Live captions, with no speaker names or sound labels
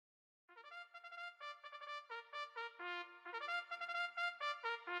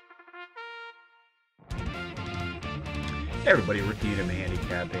Hey everybody, Rick Needham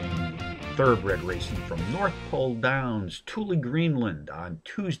handicapping thoroughbred racing from North Pole Downs, Thule, Greenland on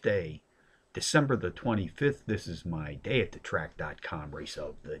Tuesday, December the 25th. This is my dayatthetrack.com race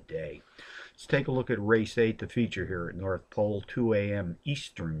of the day. Let's take a look at race 8, the feature here at North Pole, 2 a.m.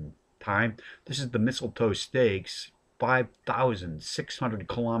 Eastern time. This is the Mistletoe Stakes, 5,600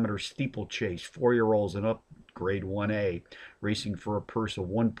 kilometer steeplechase, 4-year-olds and up, grade 1A, racing for a purse of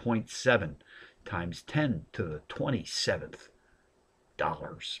 1.7 times 10 to the 27th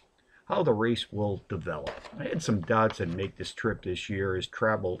dollars. How the race will develop. I had some doubts I'd make this trip this year, as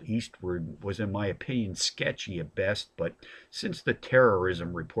travel eastward was, in my opinion, sketchy at best, but since the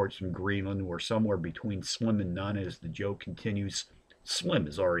terrorism reports from Greenland were somewhere between slim and none, as the joke continues, Slim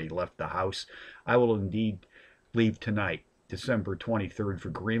has already left the house. I will indeed leave tonight, December 23rd, for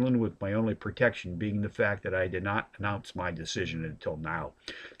Greenland, with my only protection being the fact that I did not announce my decision until now.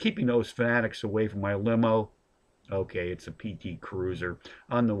 Keeping those fanatics away from my limo. Okay, it's a PT Cruiser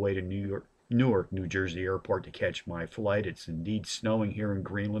on the way to Newark, New Jersey airport to catch my flight. It's indeed snowing here in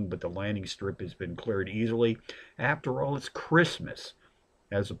Greenland, but the landing strip has been cleared easily. After all, it's Christmas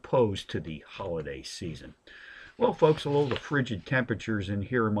as opposed to the holiday season. Well, folks, although the frigid temperatures in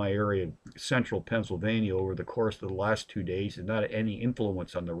here in my area, central Pennsylvania, over the course of the last 2 days had not any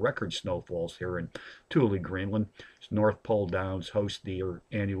influence on the record snowfalls here in Thule, Greenland, North Pole Downs hosts their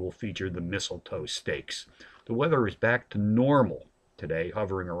annual feature, the Mistletoe Stakes. The weather is back to normal today,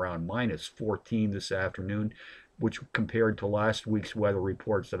 hovering around minus 14 this afternoon, which compared to last week's weather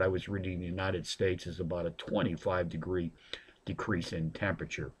reports that I was reading in the United States is about a 25-degree decrease in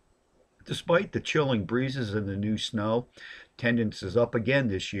temperature. Despite the chilling breezes and the new snow, attendance is up again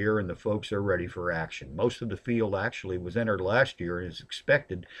this year and the folks are ready for action. Most of the field actually was entered last year, and as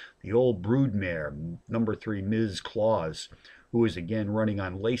expected, the old broodmare, number 3 Ms. Claus, who is again running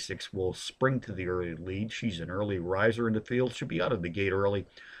on Lasix, will spring to the early lead. She's an early riser in the field. She'll be out of the gate early.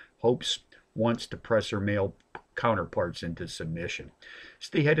 Hopes wants to press her male counterparts into submission. As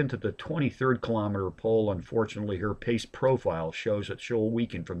they head into the 23rd kilometer pole, unfortunately, her pace profile shows that she'll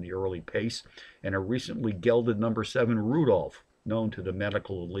weaken from the early pace, and a recently gelded number 7 Rudolph, known to the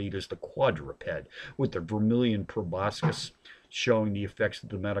medical elite as the quadruped, with the vermilion proboscis showing the effects of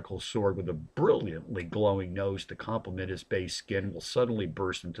the medical sword with a brilliantly glowing nose to complement his base skin, will suddenly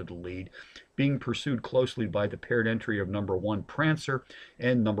burst into the lead, being pursued closely by the paired entry of number 1 Prancer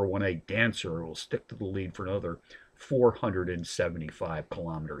and number 1A Dancer, who will stick to the lead for another 475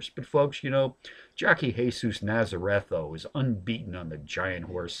 kilometers. But folks, jockey Jesus Nazaretho is unbeaten on the giant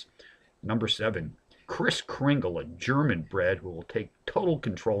horse, number 7 Chris Kringle, a German bred who will take total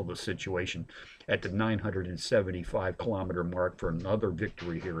control of the situation at the 975 kilometer mark for another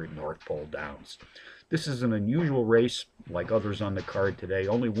victory here at North Pole Downs. This is an unusual race, like others on the card today.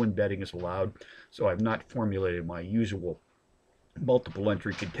 Only win betting is allowed, so I've not formulated my usual multiple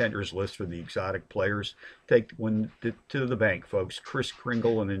entry contenders list for the exotic players. Take one to the bank, folks. Chris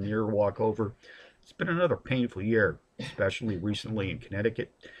Kringle and a near walkover. It's been another painful year, especially recently in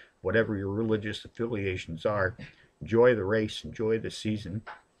Connecticut. Whatever your religious affiliations are, enjoy the race, enjoy the season,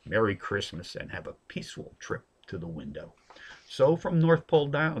 Merry Christmas, and have a peaceful trip to the window. So from North Pole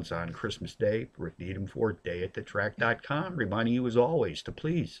Downs on Christmas Day, Rick Needham for dayatthetrack.com, reminding you as always to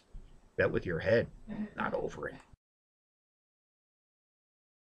please bet with your head, not over it.